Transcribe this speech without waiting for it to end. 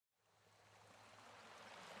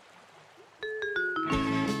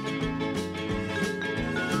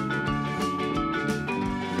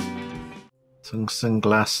Tungsten,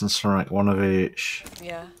 glass, and ceramic, one of each.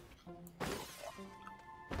 Yeah.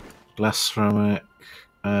 Glass, ceramic.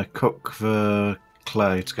 Cook the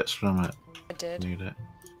clay to get ceramic. I did. Need it.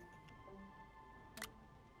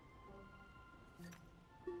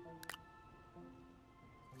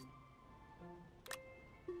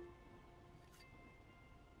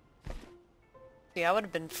 See, I would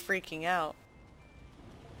have been freaking out.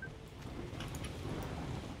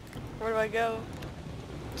 Where do I go?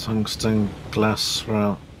 Tungsten, glass,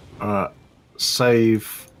 ceramic. Alright.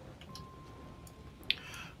 Save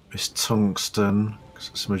this tungsten, because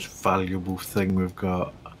it's the most valuable thing we've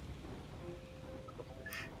got.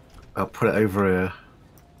 I'll put it over here.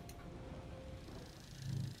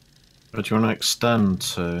 Where do you want to extend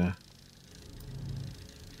to?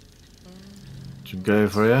 Do you go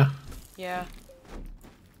over here? Yeah.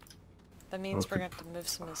 That means we're gonna have to move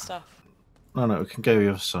some of the stuff. No, we can go the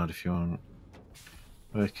other side if you want.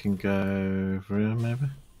 We can go over here, maybe?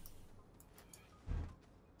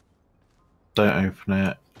 Don't open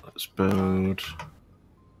it. Let's build.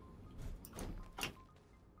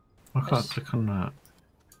 I can't click on that.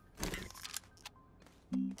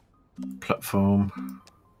 Platform.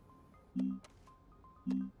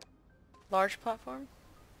 Large platform?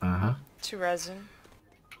 Uh-huh. 2 resin.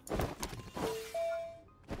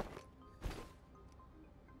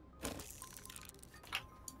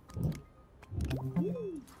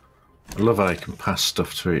 I love how you can pass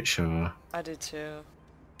stuff to each other. I do too.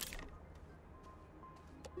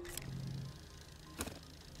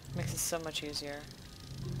 Makes it so much easier.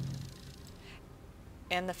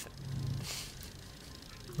 And the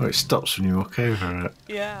Oh, it stops when you walk over it.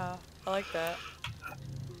 yeah, I like that.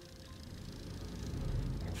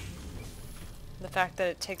 The fact that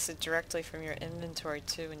it takes it directly from your inventory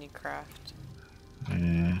too when you craft.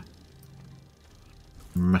 Yeah.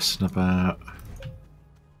 Messing about.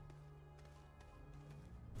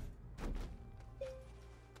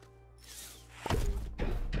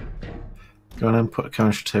 Go on and put a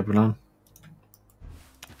chemistry table on.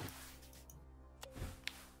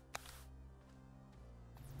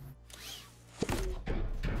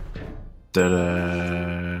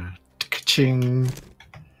 Da-da! Ka-ching!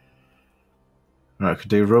 Right, I could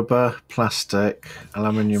do rubber, plastic,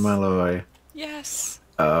 aluminium alloy. Yes!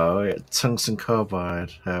 Oh, yeah, tungsten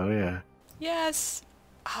carbide. Hell yeah. Yes!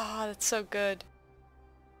 Ah, that's so good.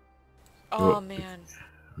 Oh man.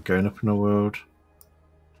 We're going up in the world.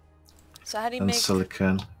 So how do you And make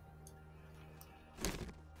silicon.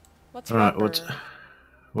 what's Alright, rubber?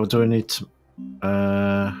 what do we need to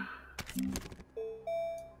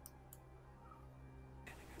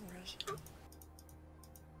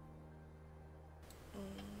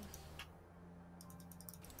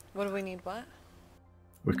What do we need? What?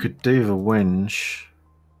 we could do the winch.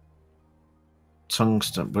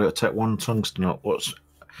 Tungsten, but it'll take 1 tungsten up. Is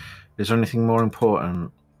there anything more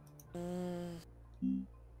important?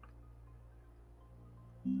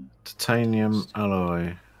 Titanium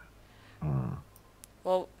alloy.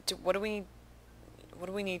 Well, what do we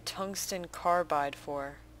need tungsten carbide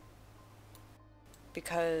for?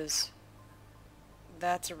 Because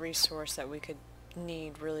that's a resource that we could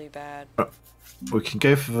need really bad. We can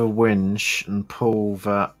go for the winch and pull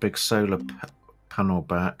that big solar panel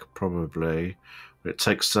back, probably. But it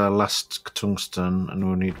takes our last tungsten, and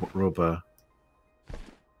we'll need rubber.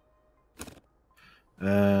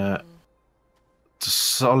 The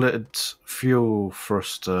solid fuel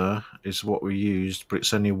thruster is what we used, but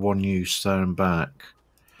it's only 1 use there and back.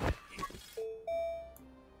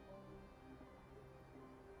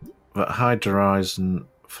 That hydrogen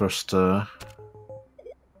thruster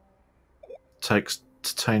takes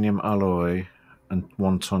titanium alloy and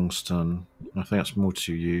 1 tungsten. I think that's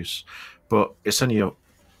multi-use, but it's only a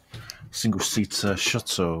single-seater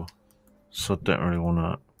shuttle, so I don't really want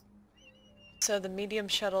that. So the medium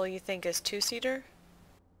shuttle you think is 2-seater?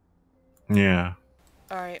 Yeah.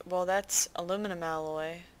 Alright, well that's aluminum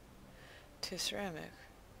alloy to ceramic.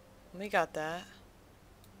 We got that.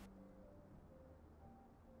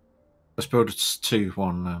 Let's build a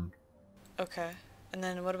 2-1 then. Okay. And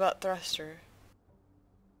then what about thruster?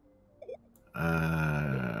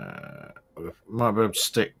 Might be able to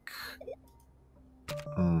stick.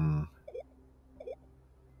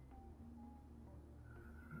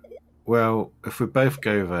 Well, if we both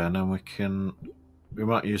go there, then we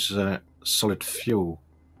might use solid fuel.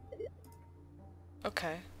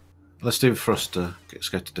 Okay. Let's do the thruster. Let's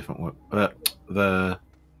go to different work. The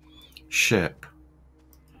ship.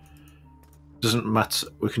 Doesn't matter.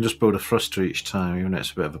 We can just build a thruster each time, even though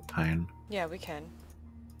it's a bit of a pain. Yeah, we can.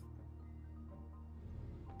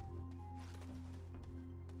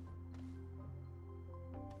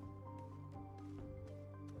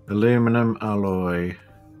 Aluminum alloy.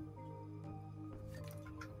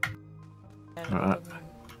 And Right.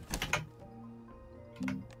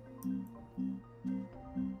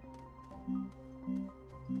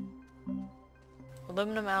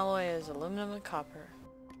 aluminum alloy is aluminum and copper.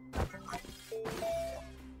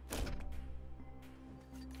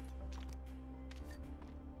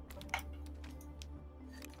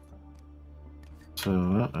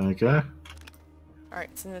 So there we go. Alright,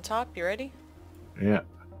 it's in the top. You ready? Yeah,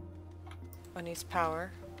 One needs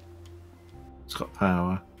power. it's got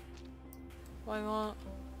power. Why won't?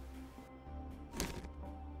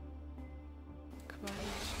 Come on.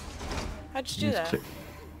 How'd you do that?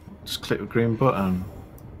 Just click the green button,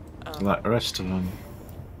 Oh. like the rest of them.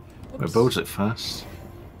 It Oops. builds it fast.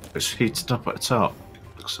 It's heated up at the top.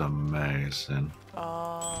 Looks amazing.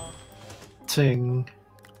 Oh. Ting.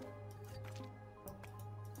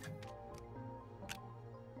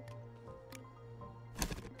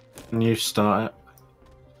 And you start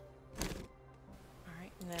it.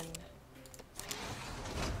 Alright, and then...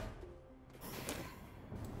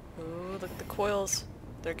 Ooh, look at the coils.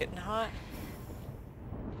 They're getting hot.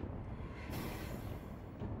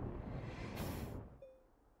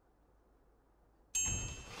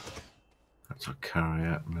 That's a carry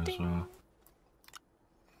it as Ding. well.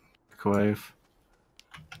 Microwave.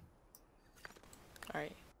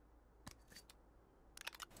 Alright.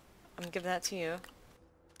 I'm giving that to you.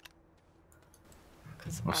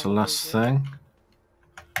 What's the last thing?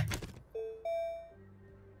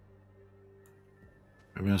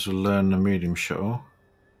 We may as well learn the medium shuttle.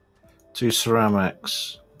 2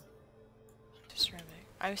 ceramics. Ceramic.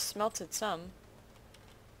 I smelted some.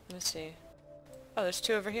 Let me see. Oh, there's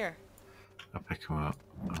 2 over here. I'll pick them up.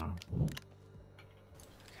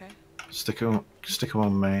 Okay. Stick them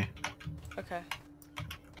on me. Okay.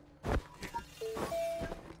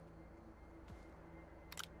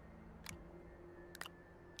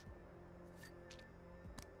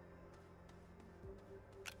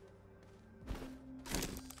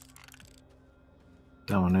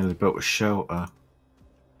 Damn, I nearly built a shelter.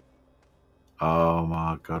 Oh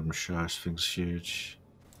my god, I'm sure this thing's huge.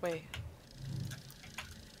 Wait.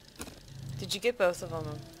 Did you get both of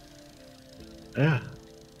them? Yeah,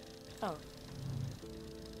 Oh.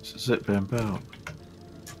 this is it being built.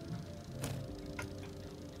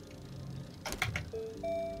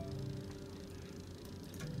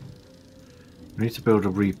 We need to build a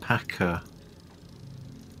repacker.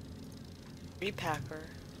 Repacker.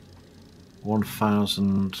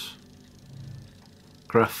 1000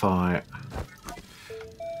 graphite.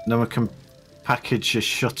 Then we can package your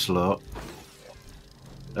shuttle up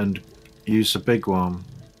and use a big one.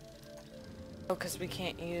 Oh, because we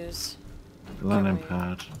can't use... The landing we?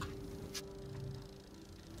 pad.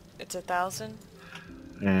 It's 1,000?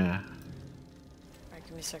 Yeah. Alright,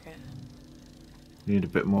 give me a second. You need a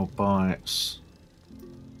bit more bytes.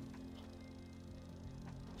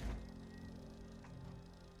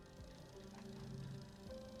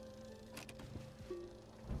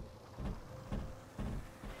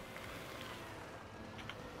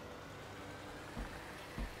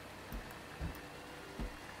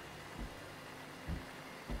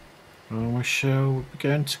 Well, we shall be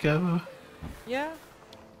going together. Yeah?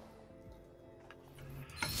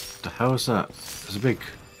 The hell is that? There's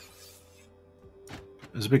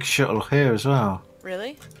a big shuttle here as well,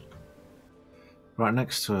 Really? right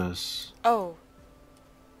next to us. Oh.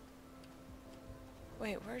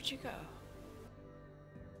 Wait, where'd you go?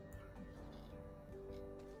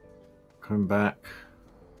 Coming back.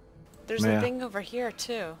 There's a thing over here,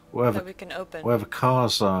 too, that we can open. Where the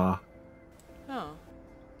cars are. Oh.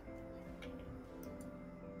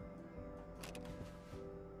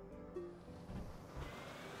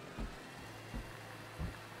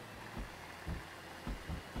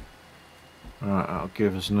 Right, that'll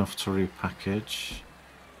give us enough to repackage.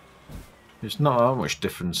 It's not that much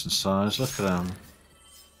difference in size, look at them.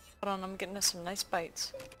 Hold on, I'm getting us some nice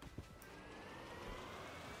bites.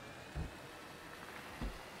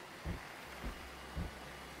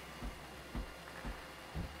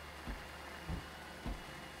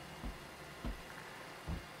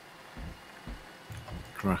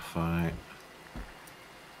 Graphite.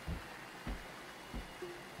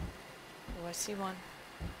 Oh, I see one.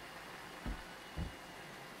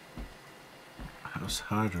 How's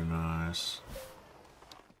hydronize?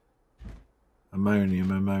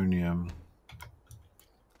 Ammonium.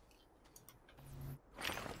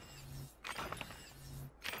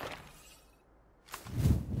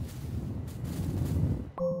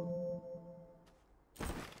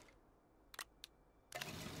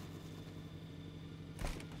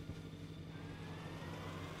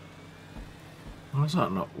 Why's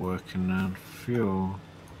that not working now? Fuel.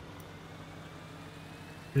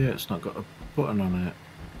 Yeah, it's not got a button on it.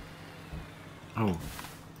 Oh.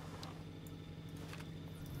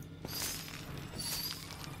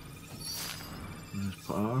 Let's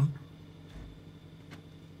put it on.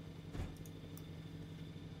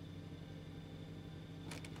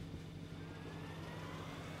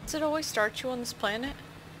 Does it always start you on this planet?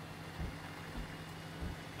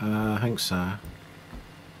 I think so.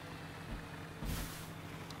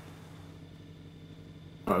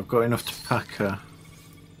 Right, I've got enough to pack her.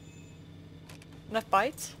 Enough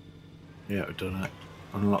bites? Yeah, we've done it.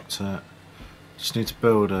 Unlocked it. Just need to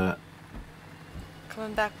build it.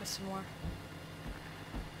 Coming back with some more.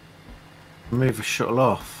 Move the shuttle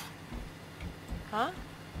off. Huh?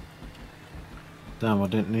 Damn, I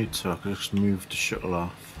didn't need to. I could just move the shuttle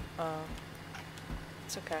off. Oh.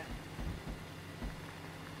 It's okay.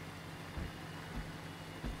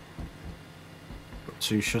 Got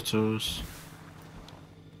 2 shuttles.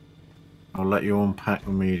 I'll let you unpack the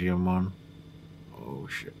medium one. Oh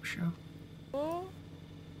shit, shit. Oh.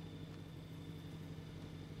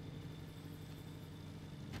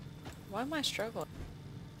 Why am I struggling?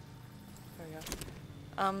 There we go.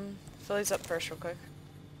 Fill these up first real quick.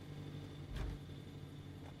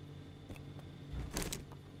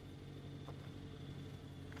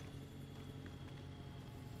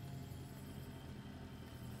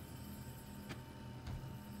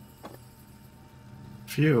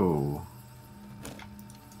 Fuel.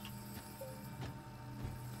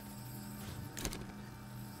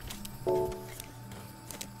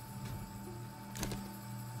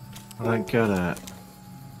 I don't get it.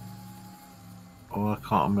 Oh, I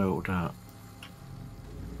can't melt that.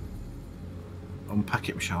 Unpack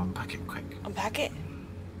it, Michelle. Unpack it quick. Unpack it.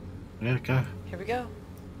 Yeah, go. Here we go.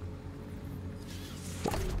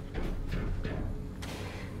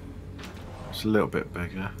 It's a little bit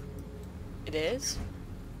bigger. It is?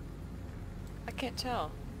 I can't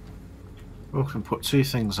tell. We can put 2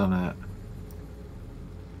 things on it.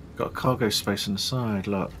 Got a cargo space on the side,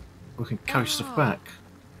 look. We can carry stuff back.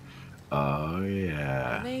 Oh,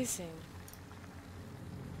 yeah. Amazing.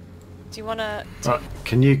 Do you want to... Right,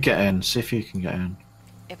 can you get in? See if you can get in.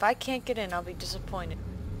 If I can't get in, I'll be disappointed.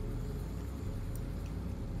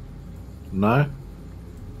 No?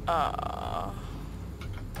 Uh...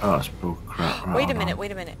 Oh, that's bull crap. Right, wait a hold minute, on.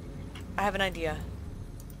 wait a minute. I have an idea.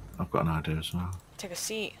 I've got an idea as well. Take a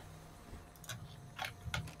seat.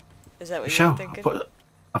 Is that what Michelle, you're thinking?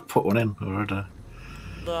 I put one in already.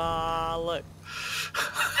 Look.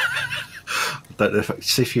 Don't know if,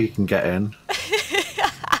 see if you can get in.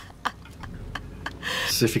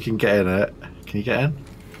 See if you can get in it. Can you get in?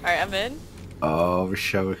 Alright, I'm in. Oh,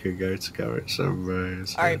 Michelle, we can go together. It's so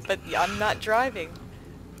amazing. Alright, but I'm not driving.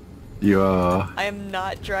 You are. I am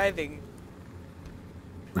not driving.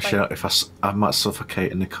 Michelle, if I might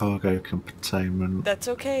suffocate in the cargo containment. That's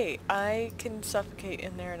okay. I can suffocate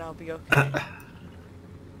in there and I'll be okay.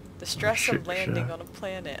 The stress of landing on a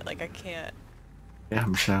planet, like I can't. Yeah,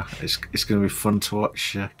 Michelle, it's going to be fun to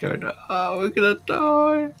watch you going, oh, we're going to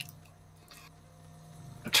die.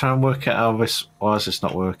 Try and work out why is this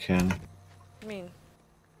not working? I mean...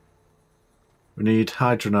 We need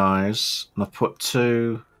hydronize, and I put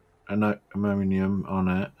 2 ammonium on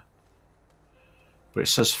it. But it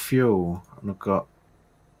says fuel, and I've got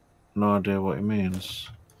no idea what it means.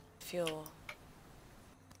 Fuel.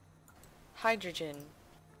 Hydrogen.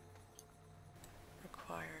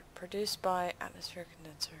 Required. Produced by atmosphere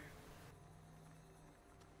condenser.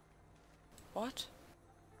 What?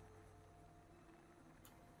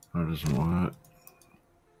 That doesn't work.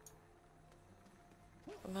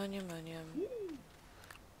 Ammonium, ammonium.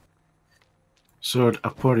 So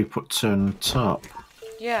I've already put 2 on the top.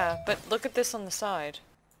 Yeah, but look at this on the side.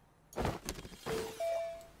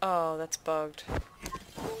 Oh, that's bugged.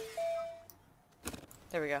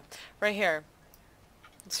 There we go. Right here.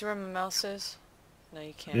 See where my mouse is? No,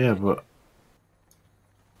 you can't. Yeah, but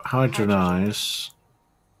hydronize.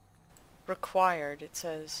 Required, it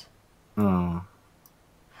says. Oh.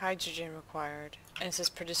 Hydrogen required. And it says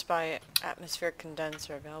produced by atmospheric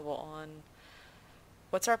condenser available on...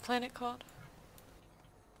 What's our planet called?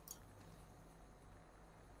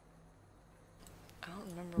 I don't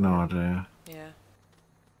remember. No idea. Yeah.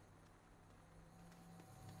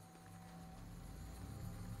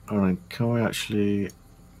 Alright, can we actually...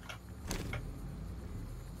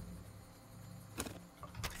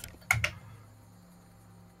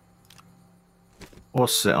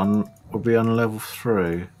 What's it on? We'll be on level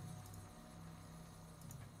 3.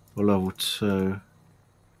 Or level 2.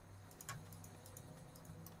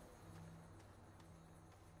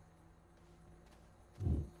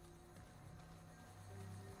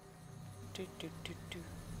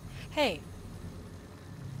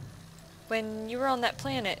 When you were on that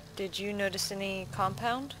planet, did you notice any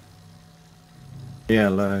compound? Yeah,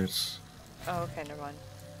 loads. Oh, okay, never mind.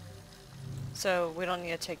 So we don't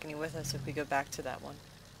need to take any with us if we go back to that one.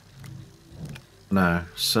 No,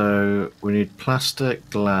 so we need plastic,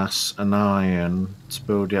 glass, and iron to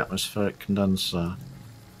build the atmospheric condenser.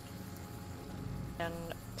 And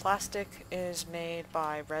plastic is made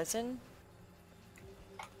by resin,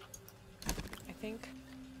 I think.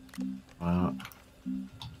 Wow.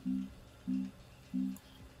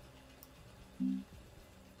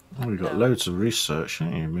 Oh, we've got No. loads of research,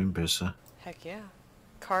 haven't you? Been busy. Heck yeah.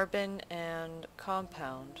 Carbon and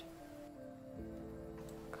compound.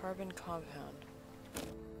 Carbon compound.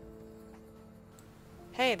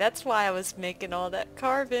 Hey, that's why I was making all that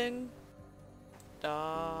carbon.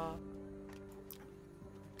 Duh.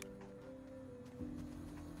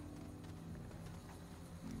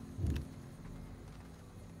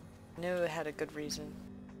 Knew it had a good reason.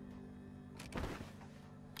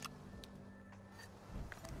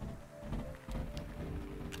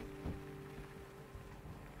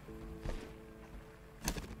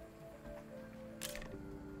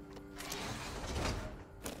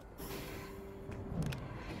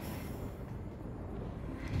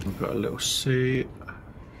 We've got a little seat.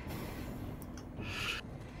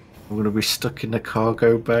 We're going to be stuck in the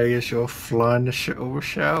cargo bay as you're flying the shuttle,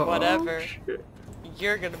 Rochelle. Whatever. Oh, shit.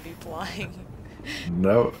 You're gonna be flying.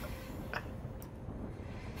 No.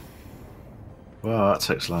 Well, that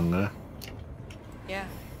takes longer. Yeah.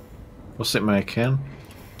 What's it making?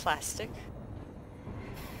 Plastic.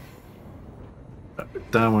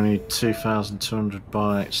 Down, we need 2,200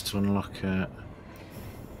 bytes to unlock it.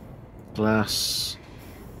 Glass.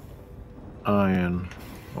 Iron.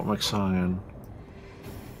 What makes iron?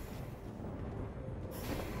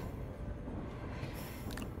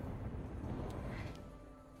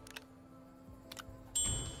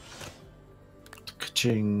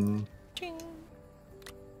 Ka-ching. Ching.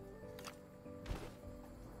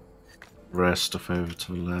 Rare stuff over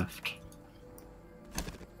to the left.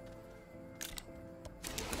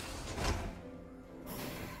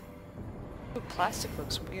 Ooh, plastic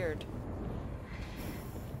looks weird.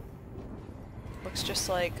 Looks just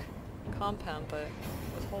like compound, but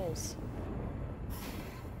with holes.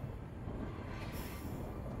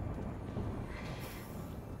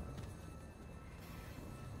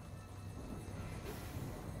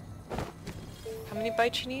 How many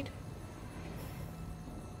bytes you need?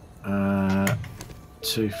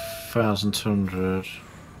 2,200.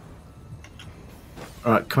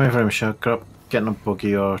 Alright, come over here, Michelle. Get in a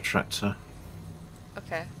buggy or a tractor.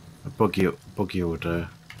 Okay. A buggy will do.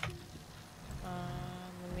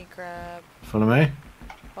 Let me grab... Follow me?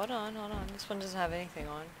 Hold on. This one doesn't have anything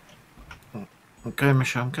on. I'm going,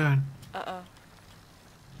 Michelle, I'm going. Uh-oh.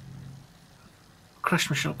 Crashed,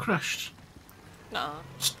 Michelle, crashed. Nuh-uh.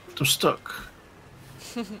 I'm stuck.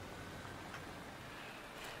 I'm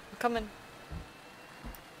coming.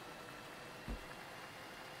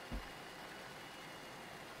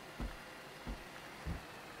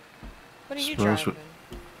 What are you driving?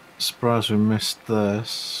 Surprised we missed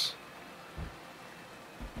this.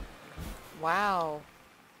 Wow.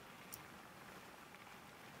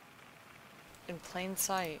 In plain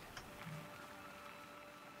sight.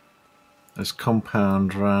 There's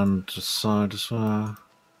compound round the side as well.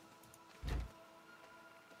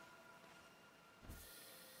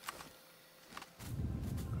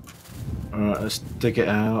 Alright, let's dig it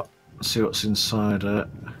out, see what's inside it.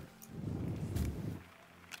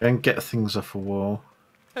 And get things off a wall.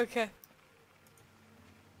 Okay.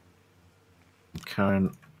 I'm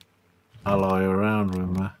carrying alloy around with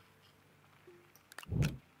me.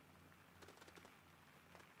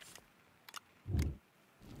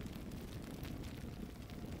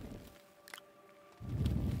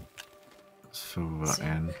 Let's fill that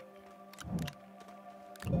in.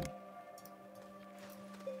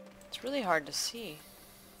 It's really hard to see.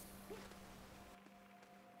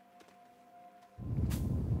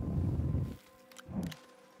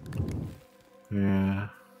 Yeah.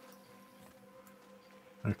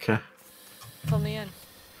 Okay. Pull me in.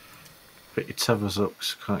 Put your tethers up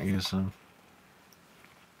because you can't use them.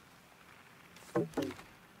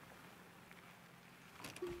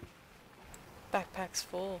 Backpack's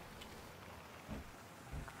full.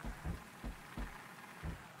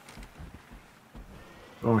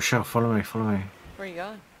 Oh, Michelle, follow me, follow me. Where are you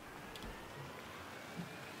going?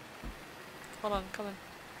 Hold on, coming.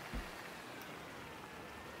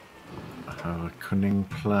 I have a cunning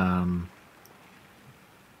plan.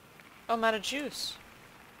 Oh, I'm out of juice.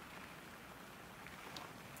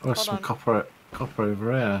 Oh, there's Hold some on. copper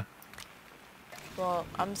over here. Well,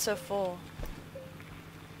 I'm so full.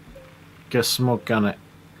 Get some organic.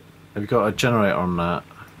 Have you got a generator on that?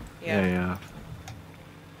 Yeah. Yeah.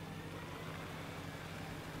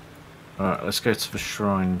 Alright, let's go to the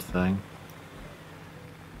shrine thing.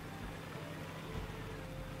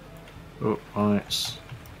 Oh, ice.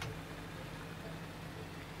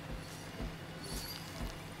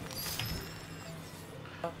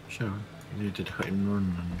 Oh. Sure. You did hit and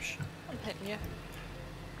run and shit. I'm hitting you.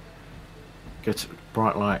 Get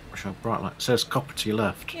bright light, Michelle, bright light. It says copper to your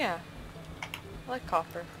left. Yeah. I like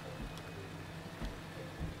copper.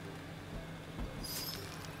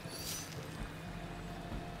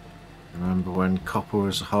 Remember when copper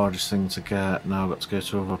was the hardest thing to get? Now I've got to go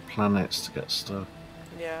to other planets to get stuff.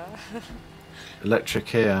 Yeah. Electric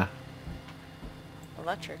here.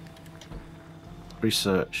 Electric.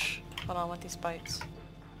 Research. Hold on with these bites.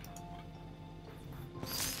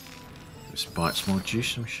 This bite's more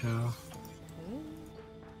juice, Michelle.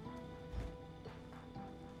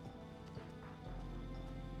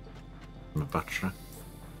 My battery.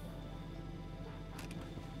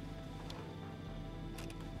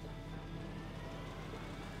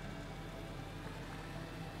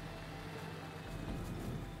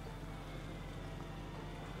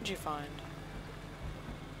 What'd you find?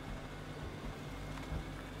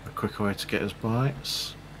 A quicker way to get his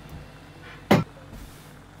bites.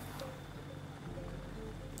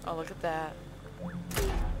 Oh, look at that. Go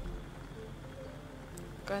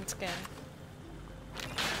ahead and scan.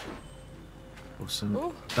 Awesome.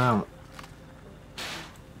 Ooh. Damn.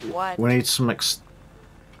 What? We need some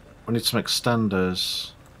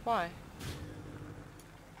extenders. Why?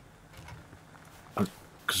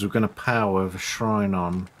 Because we're going to power the shrine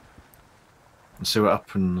on and see what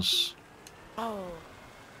happens. Oh.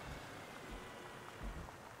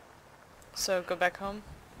 So go back home?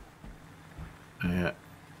 Yeah.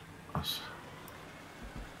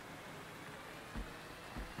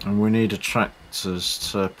 And we need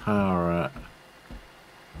attractors to power it.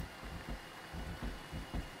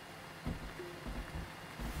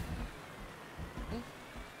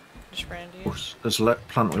 Just ran to you. Oh, there's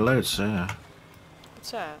plant with loads here.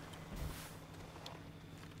 What's that?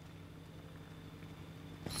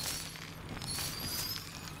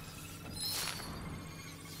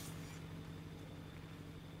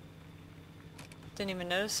 Didn't even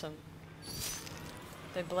notice them.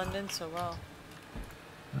 They blend in so well.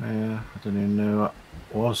 Yeah, I didn't even know that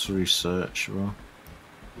was researchable.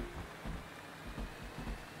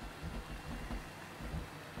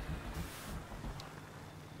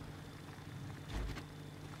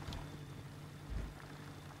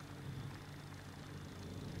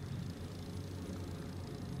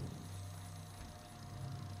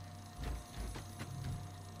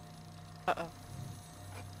 Uh-oh.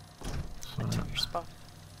 Took your spot.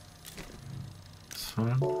 It's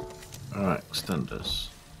fine. Alright, extenders.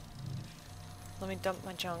 Let me dump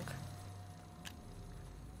my junk.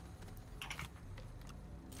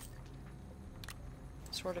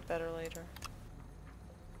 Sort it better later.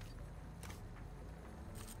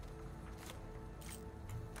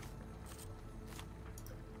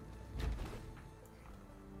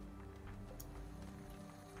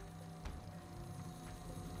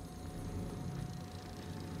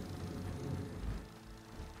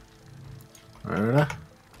 Ready?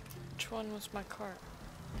 Which one was my cart?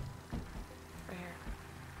 Right here.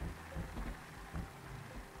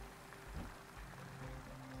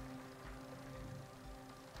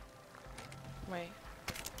 Wait.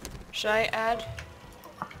 Should I add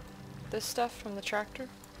this stuff from the tractor?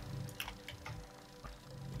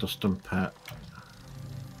 Dust and pet.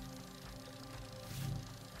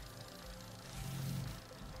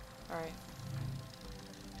 Alright.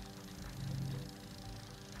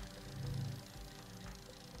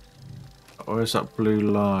 Where's that blue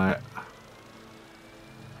light?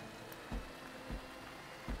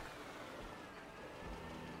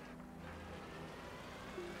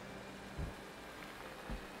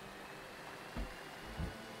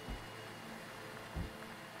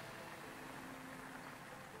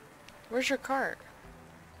 Where's your cart?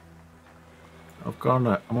 I've got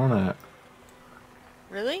it. I'm on it.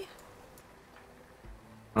 Really?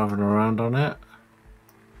 Driving around on it.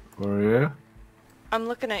 Where are you? I'm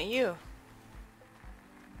looking at you.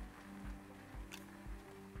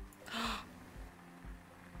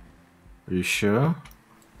 Are you sure?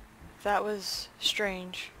 That was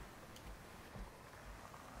strange.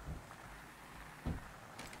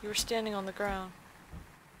 You were standing on the ground.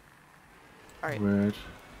 Alright. Weird.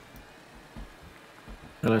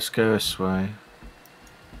 Yeah, let's go this way.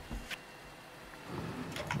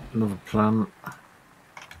 Another plant.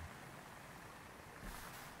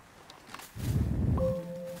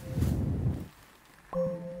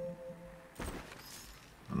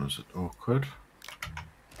 And is it awkward?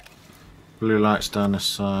 Blue lights down this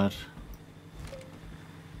side.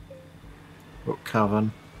 Up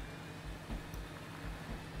cavern.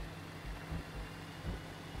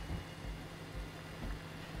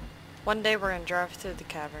 One day we're gonna drive through the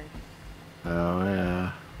cavern. Oh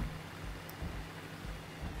yeah.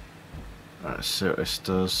 Right, let's see what this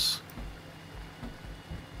does.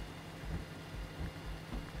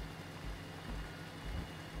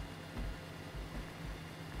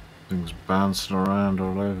 Things bouncing around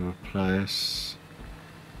all over the place.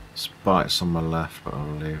 Spikes on my left, but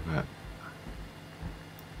I'll leave it.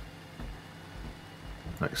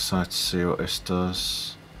 I'm excited to see what this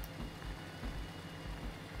does.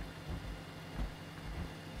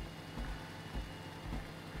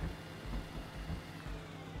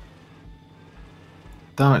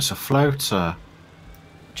 Damn, it's a floater.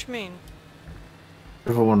 What you mean?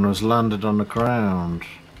 The other one was landed on the ground.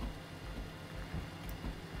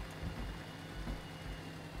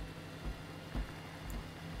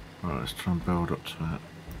 Right, let's try and build up to it.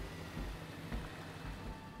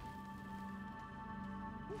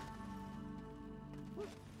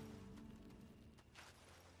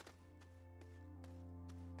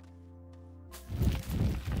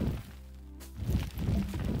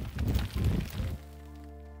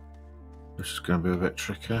 This is going to be a bit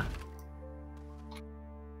tricky.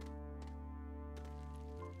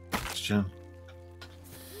 Question.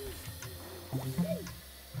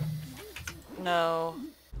 No.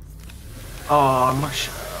 Oh, my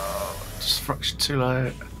just fractured too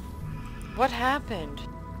late. What happened?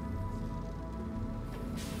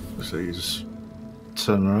 So you just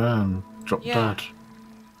turn around, drop Yeah. dead.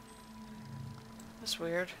 That's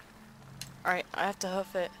weird. Alright, I have to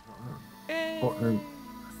hoof it. What?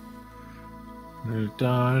 Nearly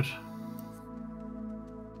died.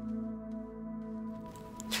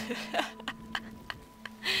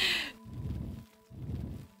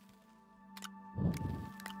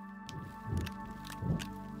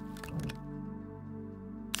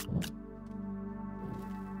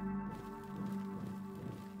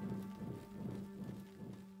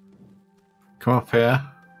 Come up here.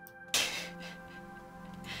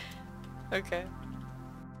 Okay.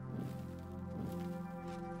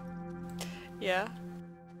 Yeah?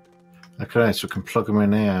 Okay, so we can plug them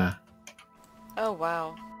in here. Oh,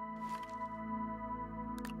 wow.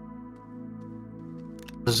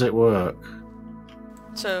 Does it work?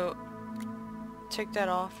 So, take that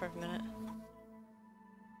off for a minute.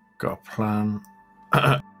 Got a plan.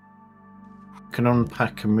 Can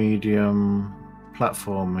unpack a medium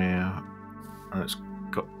platform here, and it's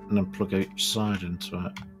got, and then plug each side into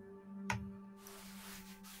it.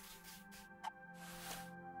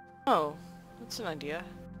 Oh, that's an idea.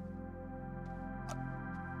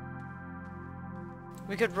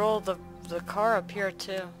 We could roll the car up here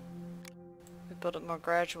too. We build it more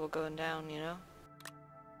gradual going down, you know?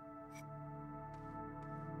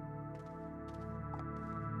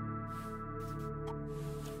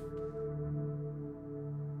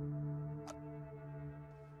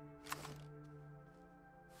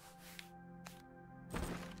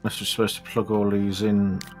 Unless we're supposed to plug all these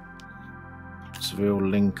in so they all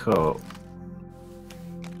link up.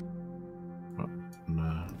 But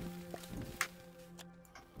no.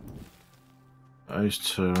 Those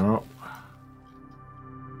two are up.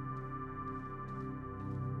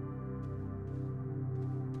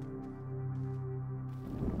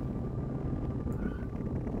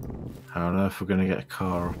 I don't know if we're going to get a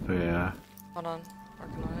car up here. Hold on,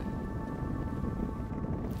 working on it.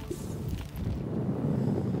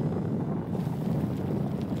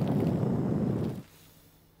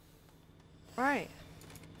 Right.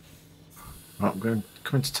 Right, I'm going to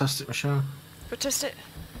come in to test it, Michelle. Go test it.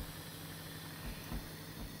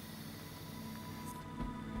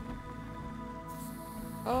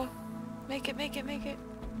 Oh, make it, make it, make it.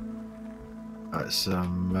 That's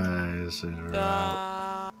amazing.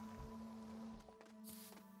 Right.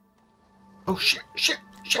 Oh shit, shit,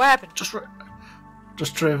 shit. What happened?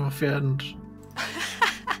 Just drove off the end.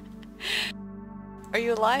 Are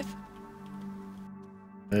you alive?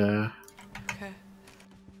 Yeah. Okay.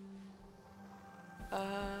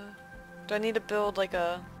 Do I need to build like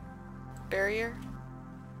a barrier?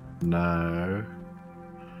 No.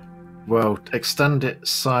 Well, extend it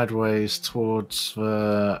sideways towards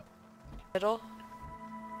the Middle?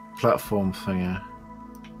 platform thingy.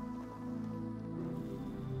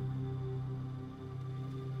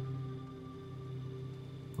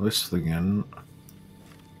 This thing in.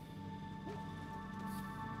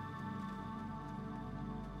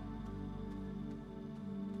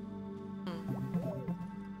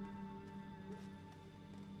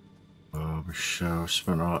 Oh. MeShell,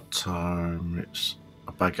 spent a lot of time. It's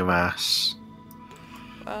a bag of ass.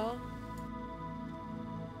 Well,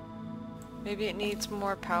 maybe it needs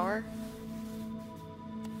more power?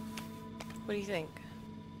 What do you think?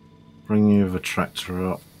 Bring you the tractor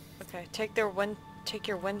up. Okay, take your wind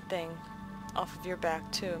thing off of your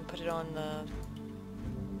back too and put it on the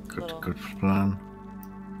Good plan.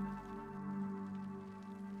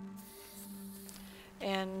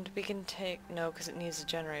 And we can take... No, because it needs a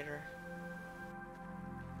generator.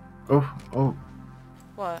 Oh.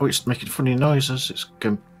 What? Oh, it's making funny noises. It's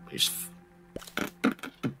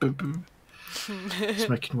it's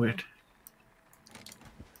making weird.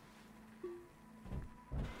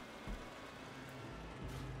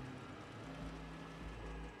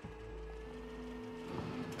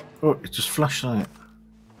 Oh, it just flashed on it.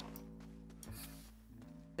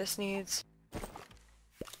 This needs...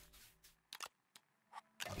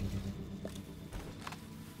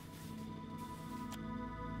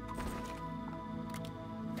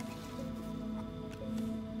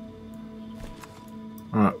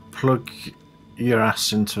 Alright, plug your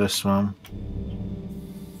ass into this one.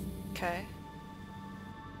 Okay.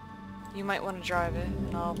 You might want to drive it,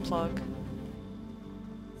 and I'll plug.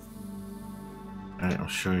 And it'll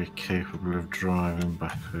show you capable of driving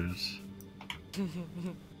backwards.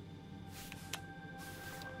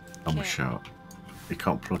 I'm a shot. You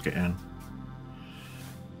can't plug it in.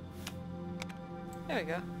 There we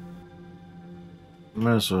go.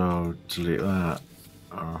 May as well delete that.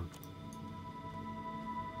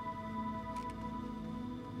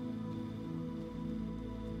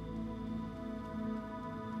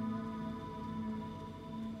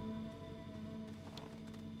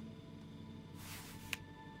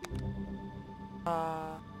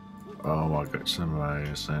 Oh my god, it's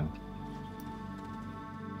amazing.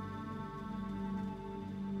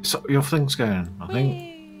 So your thing's going, I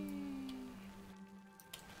think.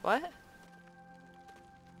 What?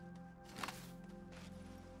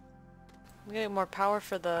 We get more power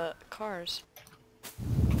for the cars.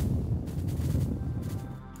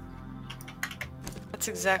 That's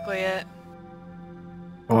exactly it.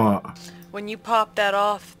 What? When you pop that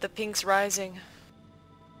off, the pink's rising.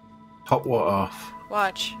 Pop what off?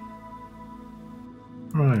 Watch.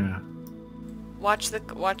 Oh yeah. Watch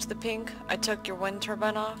the pink. I took your wind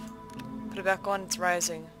turbine off. Put it back on, it's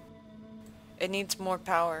rising. It needs more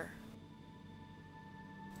power.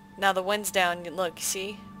 Now the wind's down, look, you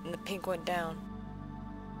see? And the pink went down.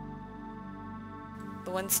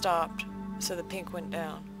 The wind stopped, so the pink went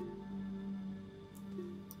down.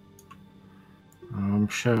 I'm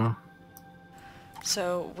sure.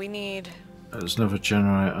 So we need... There's another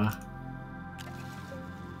generator.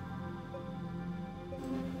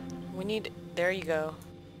 We need... There you go.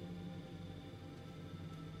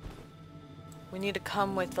 We need to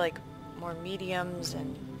come with like more mediums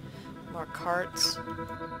and more carts.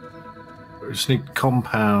 We just need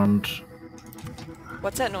compound.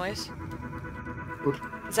 What's that noise?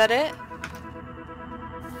 Is that it?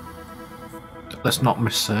 Let's not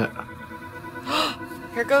miss it.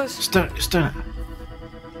 Here it goes. It's done it, it's done it.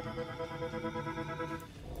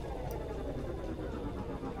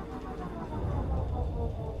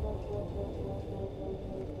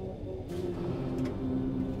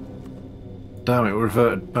 Damn it,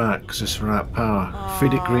 reverted back because it's run out of power.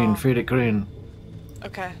 Feed it green, feed it green.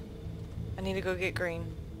 Okay. I need to go get green.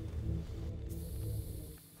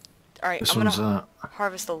 Alright, This I'm one's gonna that.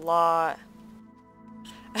 harvest a lot.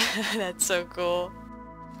 That's so cool.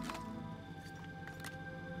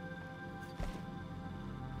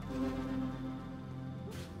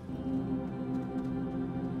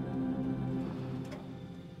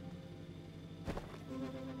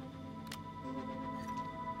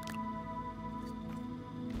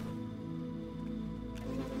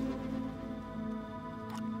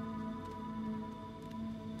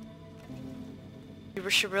 We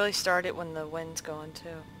should really start it when the wind's going too.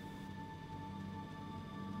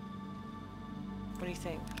 What do you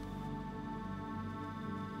think?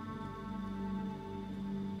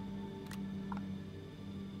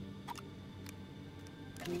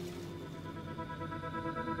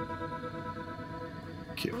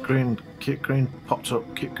 Keep green, popped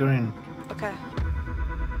up, keep green. Okay.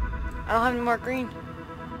 I don't have any more green.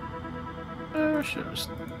 Oh shit,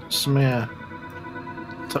 smear.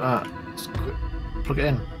 Take that. Plug it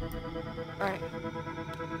in. Alright.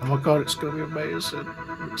 Oh my god, it's gonna be amazing.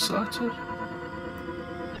 I'm excited.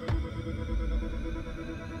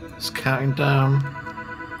 It's counting down.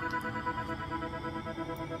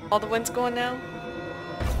 All the wind's going now?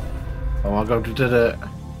 Oh my god, we did it.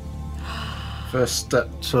 First step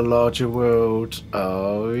to a larger world.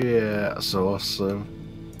 Oh yeah, that's awesome.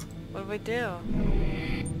 What we do?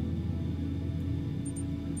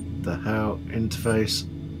 The hell? Interface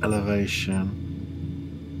elevation.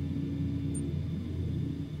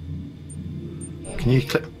 Can you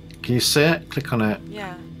click? Can you see it? Click on it.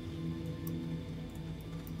 Yeah.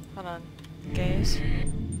 Hold on. Gaze.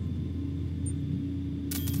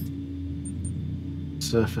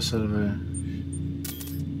 Surface elevation.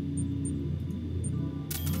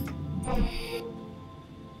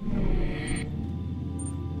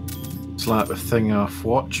 It's like the thing off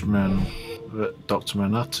Watchmen that Dr.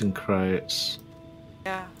 Manhattan creates.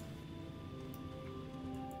 Yeah.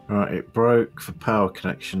 Right, it broke for power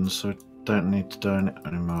connections, so we don't need to do it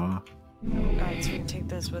anymore. Alright, so we can take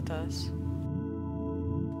this with us.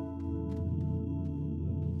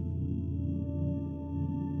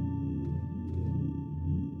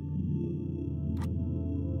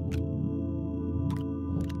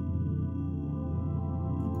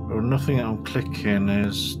 Well, nothing I'm clicking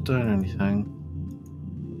is doing anything.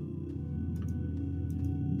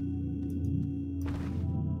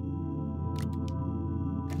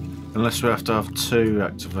 Unless we have to have two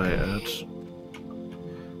activated.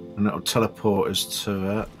 And it'll teleport us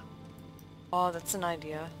to it. Oh, that's an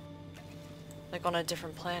idea. Like on a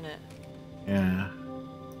different planet. Yeah.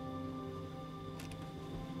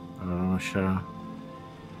 I don't want to show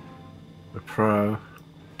the pro.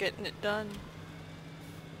 Getting it done.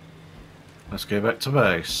 Let's go back to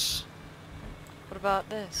base. What about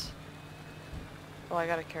this? Oh, I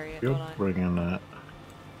gotta carry it, You're don't I? bringing it.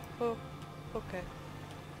 Oh, okay.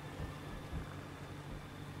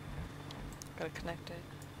 Gotta connect it.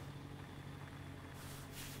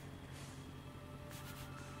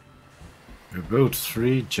 We build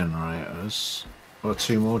 3 generators. Or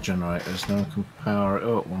 2 more generators, then we can power it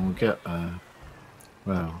up when we get there.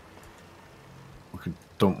 Well, we could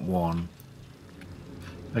dump 1.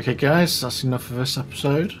 Okay guys, that's enough of this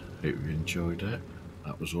episode. Hope you enjoyed it.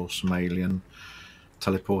 That was awesome alien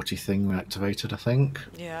teleporty thing we activated, I think.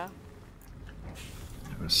 Yeah.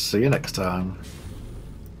 See you next time.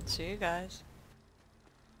 See you guys.